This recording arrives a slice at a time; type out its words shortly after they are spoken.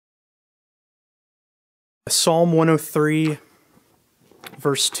Psalm 103,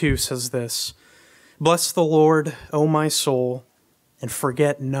 verse 2 says this: "Bless the Lord, O my soul, and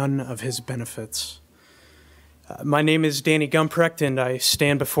forget none of his benefits." My name is Danny Gumprecht, and I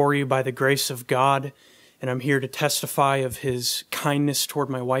stand before you by the grace of God, and I'm here to testify of his kindness toward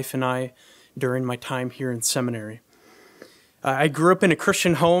my wife and I during my time here in seminary. I grew up in a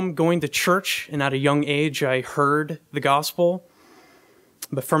Christian home, going to church, and at a young age I heard the gospel.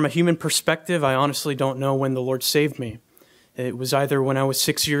 But from a human perspective, I honestly don't know when the Lord saved me. It was either when I was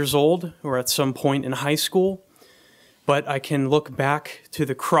 6 years old or at some point in high school. But I can look back to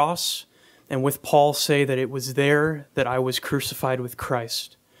the cross and with Paul say that it was there that I was crucified with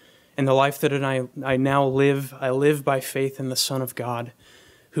Christ. And the life that I now live, I live by faith in the Son of God,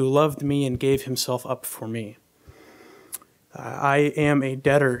 who loved me and gave himself up for me. I am a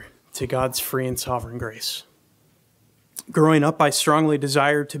debtor to God's free and sovereign grace. Growing up, I strongly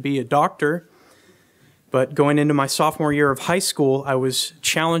desired to be a doctor, but going into my sophomore year of high school, I was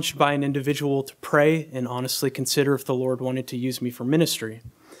challenged by an individual to pray and honestly consider if the Lord wanted to use me for ministry.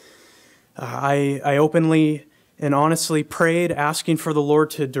 I openly and honestly prayed, asking for the Lord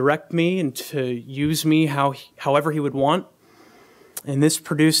to direct me and to use me however he would want, and this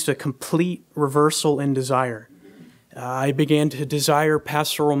produced a complete reversal in desire. I began to desire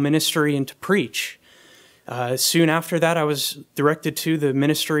pastoral ministry and to preach. Soon after that, I was directed to the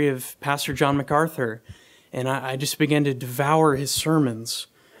ministry of Pastor John MacArthur, and I just began to devour his sermons.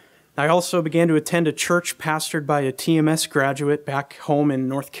 I also began to attend a church pastored by a TMS graduate back home in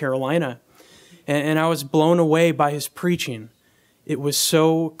North Carolina, and I was blown away by his preaching. It was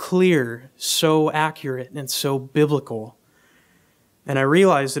so clear, so accurate, and so biblical. And I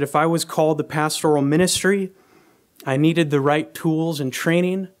realized that if I was called to pastoral ministry, I needed the right tools and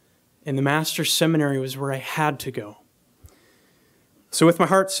training, and the Master's Seminary was where I had to go. So with my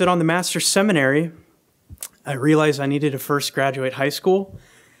heart set on the Master's Seminary, I realized I needed to first graduate high school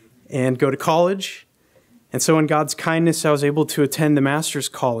and go to college. And so in God's kindness, I was able to attend the Master's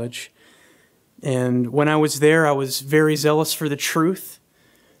College. And when I was there, I was very zealous for the truth,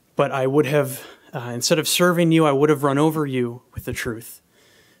 but I would have, instead of serving you, I would have run over you with the truth.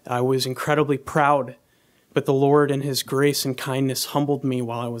 I was incredibly proud, but the Lord in his grace and kindness humbled me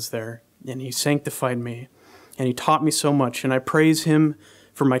while I was there, and he sanctified me, and he taught me so much, and I praise him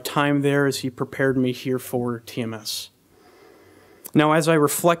for my time there as he prepared me here for TMS. Now, as I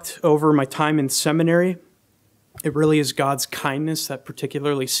reflect over my time in seminary, it really is God's kindness that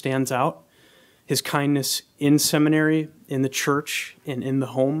particularly stands out, his kindness in seminary, in the church, and in the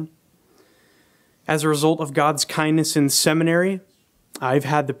home. As a result of God's kindness in seminary, I've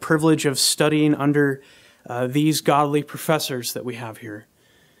had the privilege of studying under these godly professors that we have here,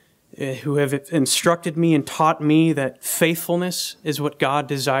 who have instructed me and taught me that faithfulness is what God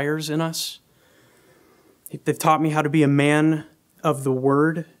desires in us. They've taught me how to be a man of the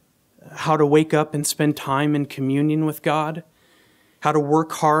Word, how to wake up and spend time in communion with God, how to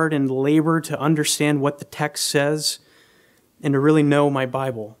work hard and labor to understand what the text says, and to really know my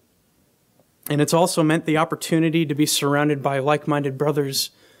Bible. And it's also meant the opportunity to be surrounded by like-minded brothers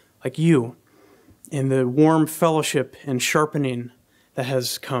like you, in the warm fellowship and sharpening that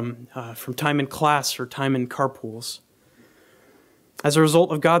has come from time in class or time in carpools. As a result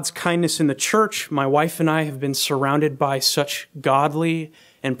of God's kindness in the church, my wife and I have been surrounded by such godly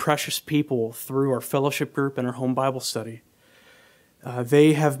and precious people through our fellowship group and our home Bible study.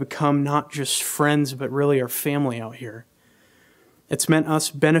 They have become not just friends, but really our family out here. It's meant us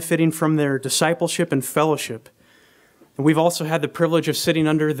benefiting from their discipleship and fellowship. And we've also had the privilege of sitting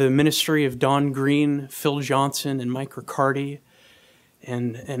under the ministry of Don Green, Phil Johnson, and Mike Riccardi,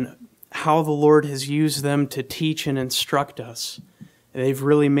 and how the Lord has used them to teach and instruct us. They've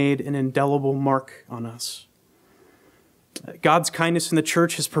really made an indelible mark on us. God's kindness in the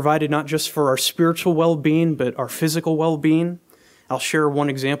church has provided not just for our spiritual well-being, but our physical well-being. I'll share one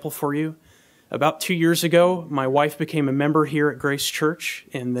example for you. About 2 years ago, my wife became a member here at Grace Church,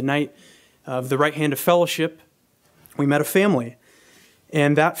 and the night of the Right Hand of Fellowship, we met a family,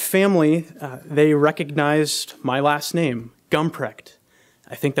 and that family, they recognized my last name, Gumprecht.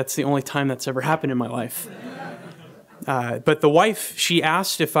 I think that's the only time that's ever happened in my life. But the wife, she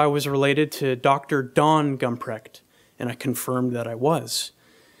asked if I was related to Dr. Don Gumprecht, and I confirmed that I was.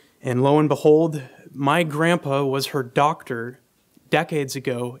 And lo and behold, my grandpa was her doctor decades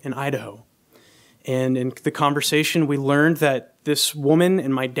ago in Idaho. And in the conversation, we learned that this woman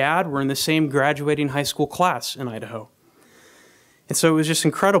and my dad were in the same graduating high school class in Idaho. And so it was just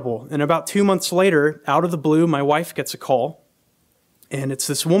incredible. And about 2 months later, out of the blue, my wife gets a call. And it's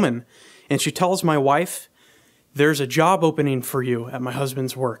this woman. And she tells my wife, "There's a job opening for you at my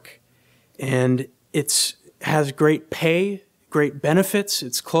husband's work. And it's has great pay, great benefits.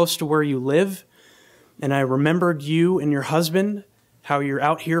 It's close to where you live. And I remembered you and your husband, how you're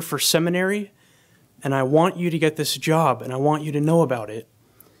out here for seminary. And I want you to get this job, and I want you to know about it.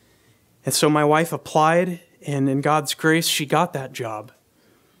 And so my wife applied, and in God's grace, she got that job.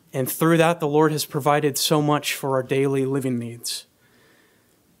 And through that, the Lord has provided so much for our daily living needs.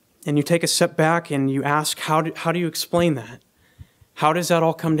 And you take a step back and you ask, how do you explain that? How does that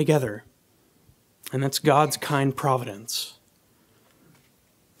all come together? And that's God's kind providence.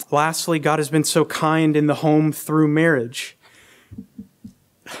 Lastly, God has been so kind in the home through marriage.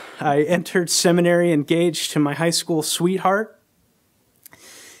 I entered seminary engaged to my high school sweetheart.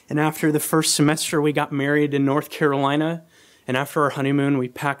 And after the first semester, we got married in North Carolina. And after our honeymoon, we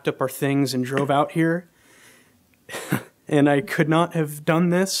packed up our things and drove out here. And I could not have done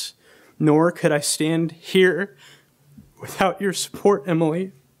this, nor could I stand here without your support,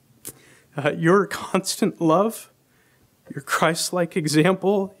 Emily. Your constant love, your Christ-like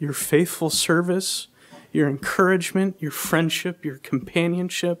example, your faithful service, your encouragement, your friendship, your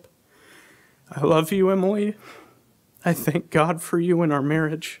companionship. I love you, Emily. I thank God for you in our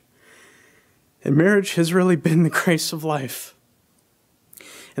marriage. And marriage has really been the grace of life.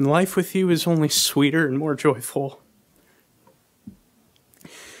 And life with you is only sweeter and more joyful.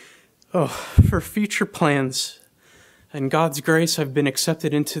 Oh, for future plans, in God's grace, I've been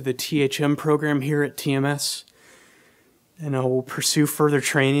accepted into the THM program here at TMS. And I will pursue further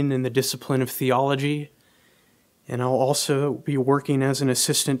training in the discipline of theology. And I'll also be working as an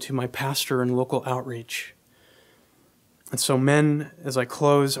assistant to my pastor in local outreach. And so, men, as I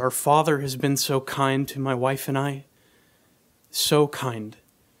close, our Father has been so kind to my wife and I, so kind.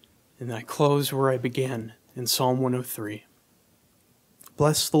 And I close where I began, in Psalm 103.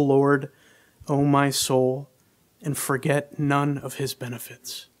 Bless the Lord, O my soul, and forget none of his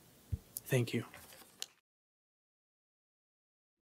benefits. Thank you.